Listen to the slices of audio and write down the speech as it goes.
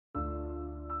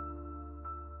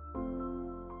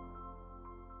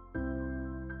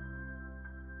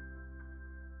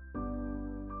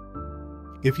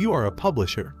If you are a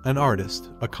publisher, an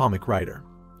artist, a comic writer,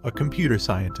 a computer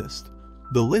scientist,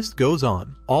 the list goes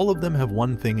on, all of them have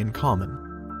one thing in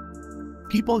common.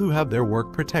 People who have their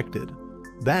work protected,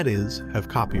 that is, have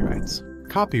copyrights.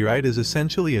 Copyright is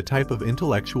essentially a type of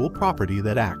intellectual property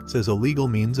that acts as a legal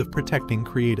means of protecting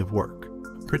creative work.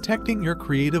 Protecting your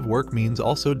creative work means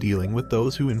also dealing with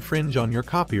those who infringe on your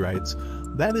copyrights,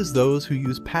 that is, those who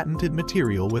use patented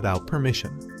material without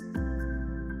permission.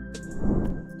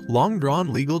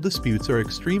 Long-drawn legal disputes are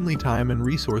extremely time and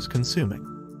resource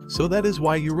consuming, so that is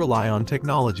why you rely on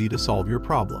technology to solve your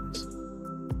problems.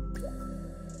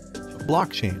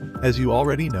 Blockchain, as you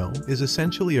already know, is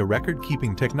essentially a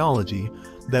record-keeping technology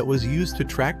that was used to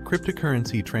track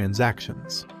cryptocurrency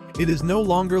transactions. It is no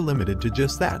longer limited to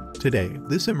just that. Today,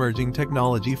 this emerging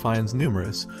technology finds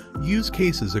numerous use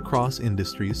cases across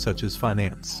industries such as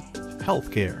finance,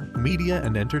 healthcare, media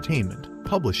and entertainment,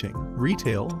 publishing,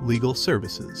 retail, legal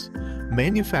services,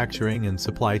 manufacturing and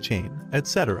supply chain,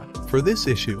 etc. for this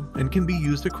issue and can be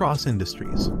used across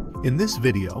industries. In this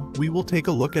video, we will take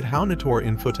a look at how Netor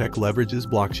Infotech leverages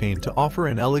blockchain to offer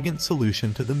an elegant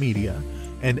solution to the media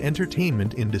and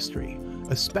entertainment industry,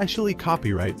 especially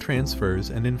copyright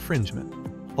transfers and infringement.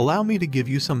 Allow me to give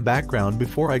you some background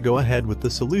before I go ahead with the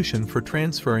solution for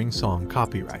transferring song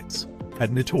copyrights.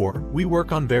 At Netor, we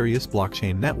work on various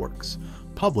blockchain networks,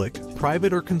 public,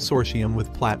 private or consortium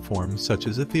with platforms such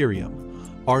as Ethereum,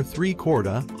 R3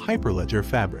 Corda, Hyperledger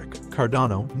Fabric,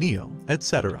 Cardano, Neo,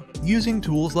 etc. Using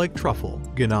tools like Truffle,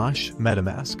 Ganache,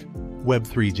 MetaMask,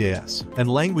 Web3.js, and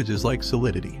languages like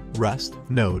Solidity, Rust,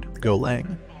 Node,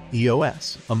 Golang,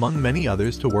 EOS, among many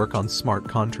others to work on smart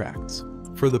contracts.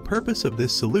 For the purpose of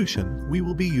this solution, we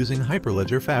will be using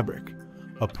Hyperledger Fabric,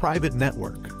 a private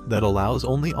network that allows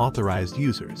only authorized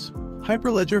users.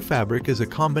 Hyperledger Fabric is a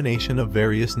combination of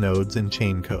various nodes and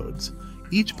chain codes,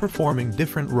 each performing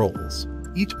different roles.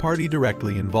 Each party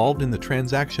directly involved in the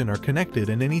transaction are connected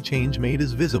and any change made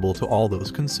is visible to all those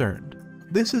concerned.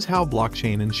 This is how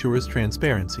blockchain ensures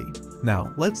transparency.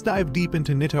 Now, let's dive deep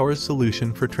into Netor's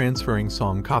solution for transferring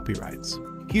song copyrights.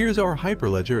 Here's our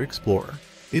Hyperledger Explorer.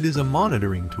 It is a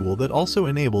monitoring tool that also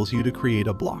enables you to create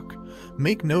a block,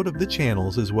 make note of the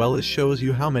channels as well as shows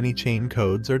you how many chain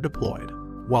codes are deployed.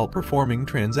 While performing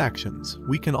transactions,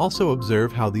 we can also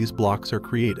observe how these blocks are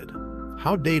created,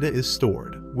 how data is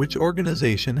stored, which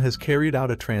organization has carried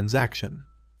out a transaction,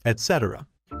 etc.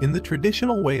 In the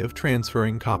traditional way of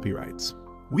transferring copyrights,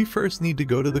 we first need to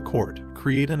go to the court,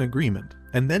 create an agreement,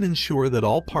 and then ensure that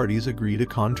all parties agree to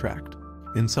contract.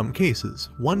 In some cases,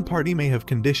 one party may have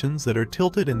conditions that are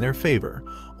tilted in their favor,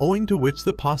 owing to which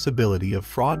the possibility of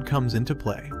fraud comes into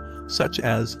play, such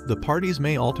as the parties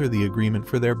may alter the agreement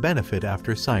for their benefit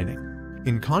after signing.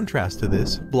 In contrast to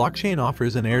this, blockchain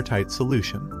offers an airtight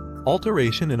solution.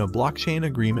 Alteration in a blockchain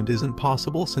agreement isn't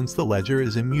possible since the ledger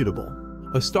is immutable.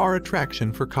 A star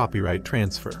attraction for copyright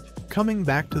transfer. Coming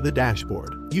back to the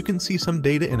dashboard, you can see some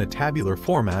data in a tabular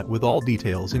format with all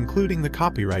details including the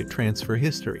copyright transfer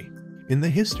history. In the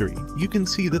history, you can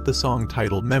see that the song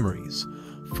titled Memories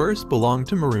first belonged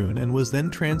to Maroon and was then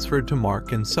transferred to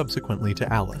Mark and subsequently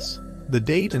to Alice. The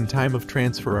date and time of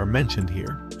transfer are mentioned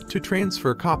here. To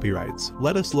transfer copyrights,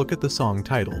 let us look at the song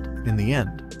titled In the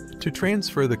End. To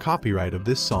transfer the copyright of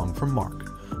this song from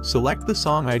Mark, select the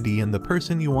song ID and the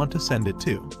person you want to send it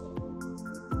to.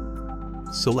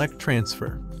 Select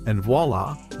Transfer, and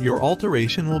voila, your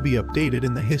alteration will be updated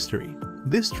in the history.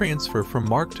 This transfer from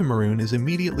Mark to Maroon is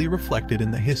immediately reflected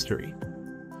in the history.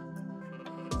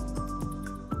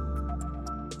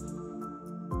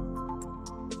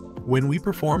 When we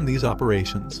perform these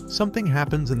operations, something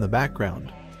happens in the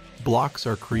background. Blocks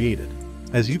are created.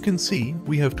 As you can see,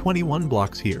 we have 21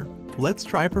 blocks here. Let's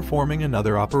try performing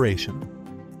another operation.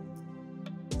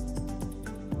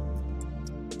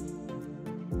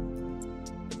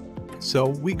 So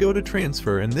we go to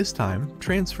transfer and this time,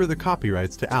 transfer the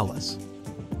copyrights to Alice.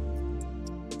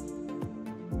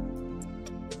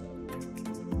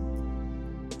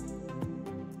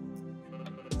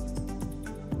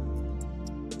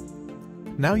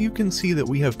 Now you can see that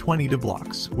we have 22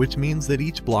 blocks, which means that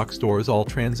each block stores all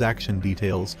transaction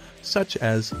details, such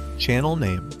as channel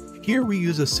name. Here we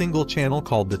use a single channel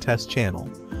called the test channel,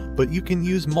 but you can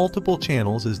use multiple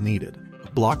channels as needed.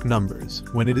 Block numbers,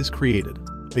 when it is created.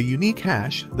 A unique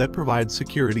hash that provides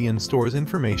security and stores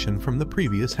information from the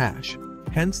previous hash,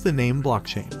 hence the name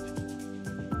blockchain.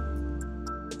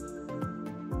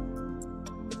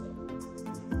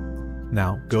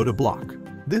 Now go to block.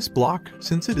 This block,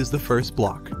 since it is the first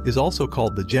block, is also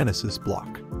called the Genesis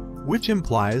block, which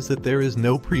implies that there is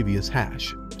no previous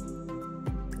hash.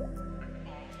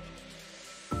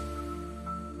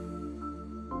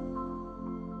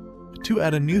 To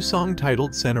add a new song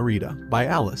titled Senorita by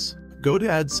Alice, go to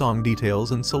Add Song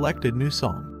Details and select Add New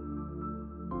Song.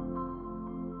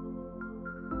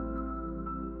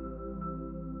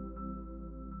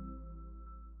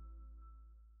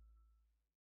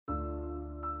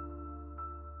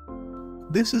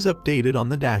 This is updated on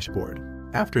the dashboard.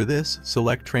 After this,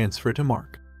 select Transfer to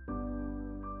Mark.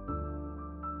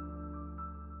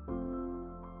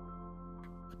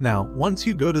 Now, once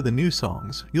you go to the new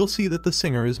songs, you'll see that the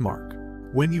singer is Mark.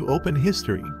 When you open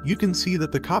History, you can see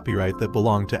that the copyright that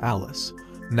belonged to Alice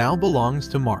now belongs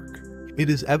to Mark. It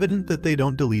is evident that they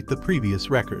don't delete the previous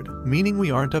record, meaning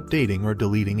we aren't updating or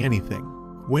deleting anything.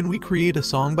 When we create a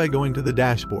song by going to the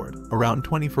dashboard, around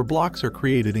 24 blocks are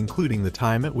created including the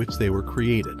time at which they were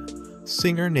created,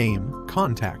 singer name,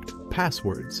 contact,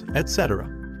 passwords, etc.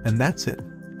 And that's it.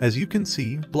 As you can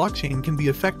see, blockchain can be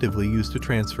effectively used to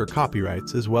transfer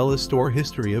copyrights as well as store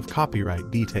history of copyright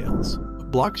details.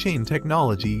 Blockchain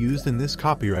technology used in this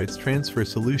copyrights transfer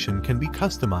solution can be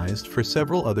customized for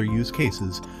several other use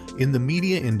cases in the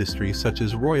media industry such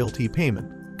as royalty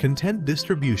payment, content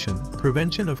distribution,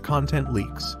 prevention of content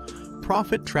leaks,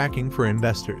 profit tracking for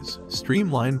investors,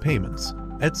 streamlined payments,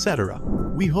 etc.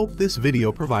 We hope this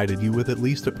video provided you with at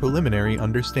least a preliminary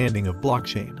understanding of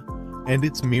blockchain and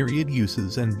its myriad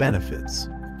uses and benefits.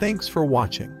 Thanks for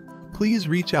watching. Please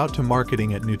reach out to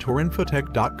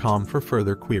marketing@newtorinfotech.com for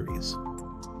further queries.